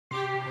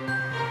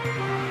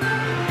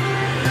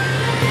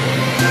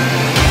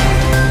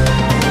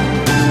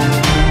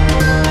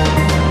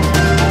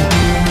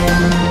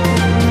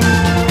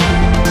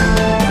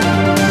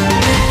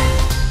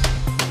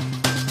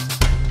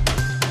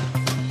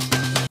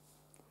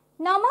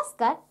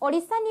नमस्कार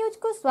ओडिशा न्यूज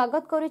को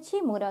स्वागत करुछि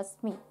मु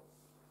रश्मि।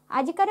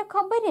 आजिकार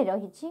खबर रे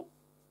रहिछि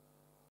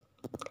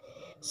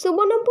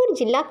सुवर्णपुर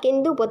जिला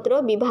केन्दुपत्र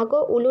विभाग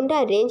उलुंडा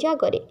रेंज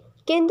आगे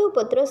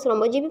केन्दुपत्र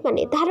श्रमजीवी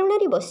माने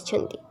धारणारे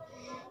बसिछन्ति।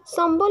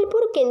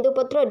 Sambalpur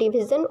केन्दुपत्र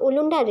division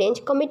Ulunda range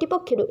committee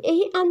पक्षरु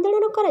एही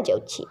आंदोलन करा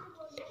जाउछि।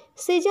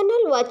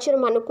 सीजनल वाचर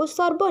मानकु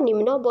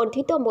सर्वनिम्न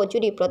वर्धित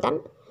मजूरी प्रदान,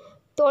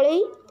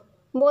 तळेई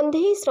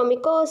बंधेई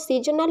श्रमिक और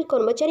सीजनल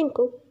कर्मचारी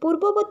को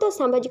पूर्ववत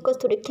सामाजिक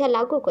सुरक्षा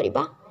लागू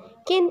करने,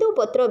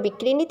 केन्दुपत्र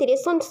बिक्री नीति रे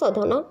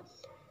संशोधन,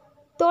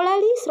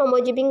 तलाली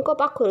श्रमजीवी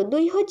पाखर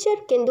 2000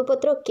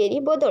 केन्दुपत्र केरी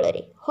बदल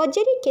में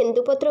 1000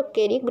 केन्दुपत्र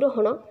केरी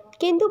ग्रहण,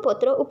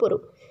 केन्दुपत्र उपरु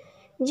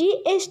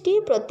जीएसटी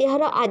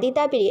प्रत्याहार आदि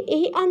दाबी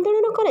यही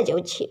आंदोलन करा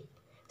जाउछि।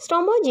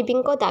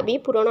 श्रमजीवी दाबी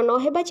पूरण न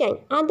हेबा जाय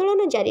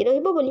आंदोलन जारी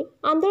रहिबो बोली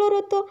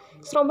आंदोलनरत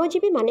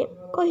श्रमजीवी माने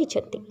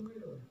कहिसथि।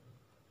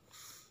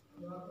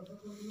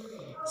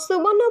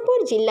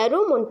 Subarnapur जिल्लारो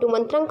Mantu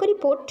मंत्रांक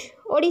report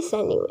Odisha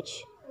news.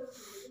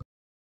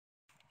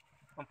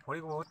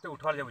 फड़ी बहुत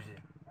उठा जाऊँ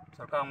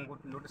सरकार आमको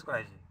नोटिस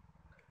कराई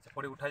से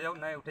फड़ी उठा जाओ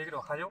ना उठे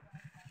रखा जाओ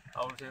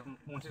और से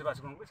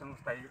म्यूनिसिपालिटी को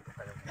स्थायी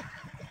रखा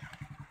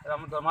जाओ।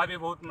 आम दरमा भी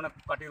बहुत मैंने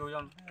काटी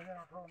दौन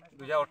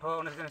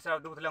 2018-19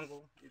 हिसाब दूसरे आमको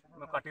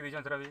काटी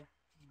दीजन भी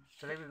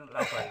से भी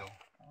लाभ कर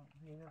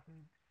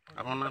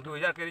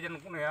 2000 के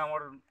आम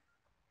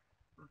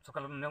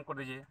सकाल नियम कर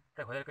दीजिए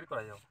 1000 कर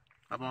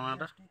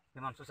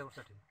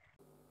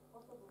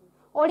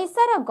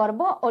ओडिशार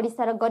गर्व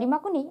ओडिशार गरिमा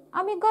को नहीं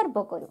आमे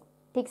गर्व करू।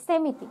 ठीक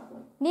सेमिति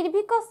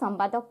निर्भीक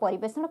संवाद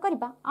परिवेषण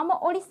करबा आम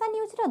ओडिशा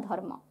न्यूज रो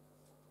धर्म।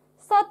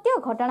 सत्य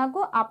घटना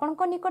को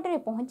आपनक निकट रे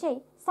पहुंचाई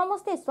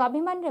समस्ते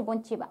स्वाभिमान रे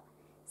बंचिबा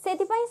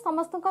सेतिपई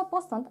समस्तक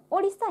पसंद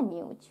ओडिशा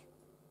न्यूज।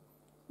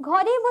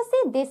 घरे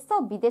बसी देश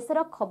विदेश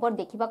रो खबर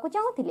देखिबा को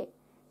चाहुथिले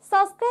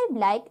सब्सक्राइब,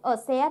 लाइक और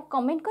शेयर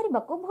कमेंट करबा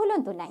को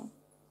भूलंतु नाही।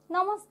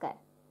 नमस्कार।